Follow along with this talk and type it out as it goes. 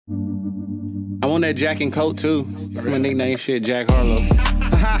I want that Jack and coat too. I'm gonna nickname shit Jack Harlow.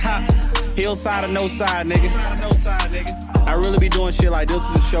 Hillside or no side, nigga. I really be doing shit like this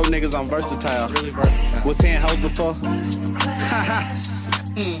to show niggas I'm versatile. Really versatile. Was saying hoes before?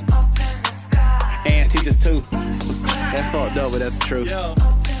 And teachers too. That fucked up, but that's the truth.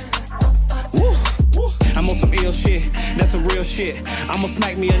 Woo. I'm on some ill shit, that's some real shit. I'ma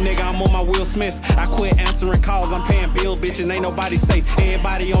smack me a nigga, I'm on my Will Smith. I quit answering calls, I'm paying bills, bitch, and ain't nobody safe.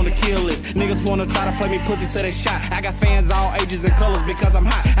 Everybody on the kill list. Niggas wanna try to play me pussy till they shot. I got fans all ages and colors because I'm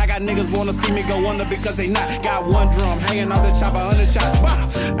hot. I got niggas wanna see me go under because they not. Got one drum hanging off the chopper, 100 shots. Bah!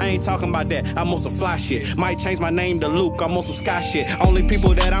 I ain't talking about that, I'm on some fly shit. Might change my name to Luke, I'm on some sky shit. Only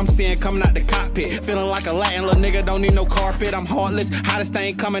people that I'm seeing coming out the cockpit. Feeling like a Latin little nigga, don't need no carpet. I'm heartless, hottest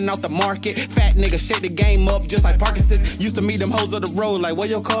thing coming out the market. Fat nigga, shake the game up just like Parkinson's. Used to meet them hoes of the road like, where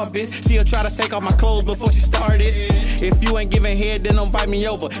your car, bitch? She'll try to take off my clothes before she started. If you ain't giving head, then don't invite me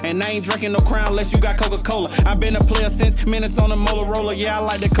over. And I ain't drinking no Crown unless you got Coca-Cola. I've been a player since minutes on the Motorola. Yeah, I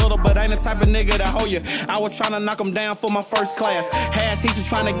like the color, but I ain't the type of nigga to hold you. I was trying to knock them down for my first class. Had teachers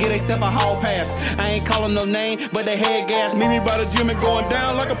trying to get themselves a hall pass. I ain't calling no name, but they head gas. Meet me by the gym and going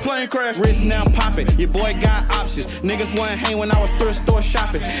down like a plane crash. Wrist now popping, your boy got options. Niggas wasn't hang when I was thrift store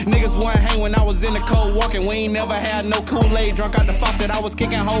shopping. Niggas wasn't hang when I was in the cold walking. We ain't never had no Kool-Aid drunk out the faucet. I was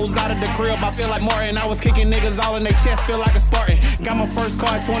kicking hoes out of the crib, I feel like Martin. I was kicking niggas all in their chest, feel like a Spartan. Got my first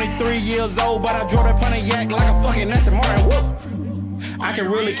car at 23 years old, but I drove that Pontiac like a fucking Aston Martin. Woo! I can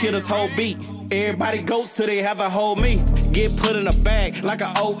really kill this whole beat. Everybody goes till they have a hold me. Get put in a bag like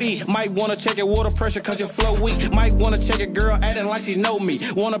a OE. Might wanna check your water pressure cause your flow weak. Might wanna check a girl acting like she know me.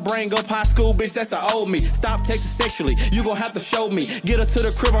 Wanna bring up high school, bitch, that's the old me. Stop texting sexually, you gon' have to show me. Get her to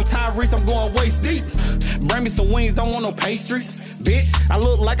the crib, I'm Tyrese, I'm going waist deep. Bring me some wings, don't want no pastries. Bitch, I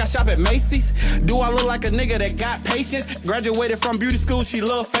look like I shop at Macy's. Do I look like a nigga that got patience? Graduated from beauty school, she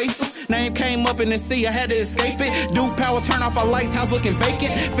love faces. Name came up in the sea, I had to escape it. Dude power, turn off our lights, house looking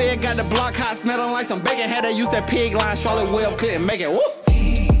vacant. Fed got the block hot, smelling like some bacon. Had to use that pig line, Charlotte Webb couldn't make it. Woo!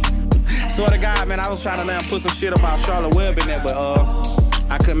 Swear to God, man, I was trying to put some shit about Charlotte Webb in there, but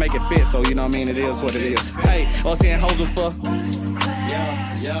I couldn't make it fit, so you know what I mean, it is what it is. Hey, I was saying hoes before.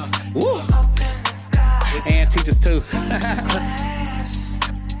 Yeah. Woo! And teachers too.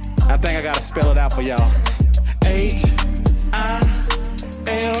 I think I gotta spell it out for y'all. H-I-L-L-S-I-D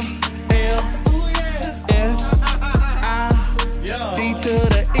to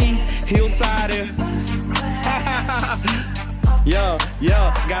the E, Hillside. Yo,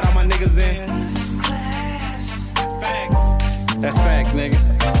 got all my niggas in. Facts. That's facts, nigga.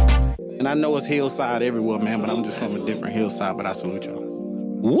 And I know it's Hillside everywhere, man, but I'm just from a different hillside, but I salute y'all.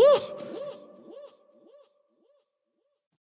 Woo!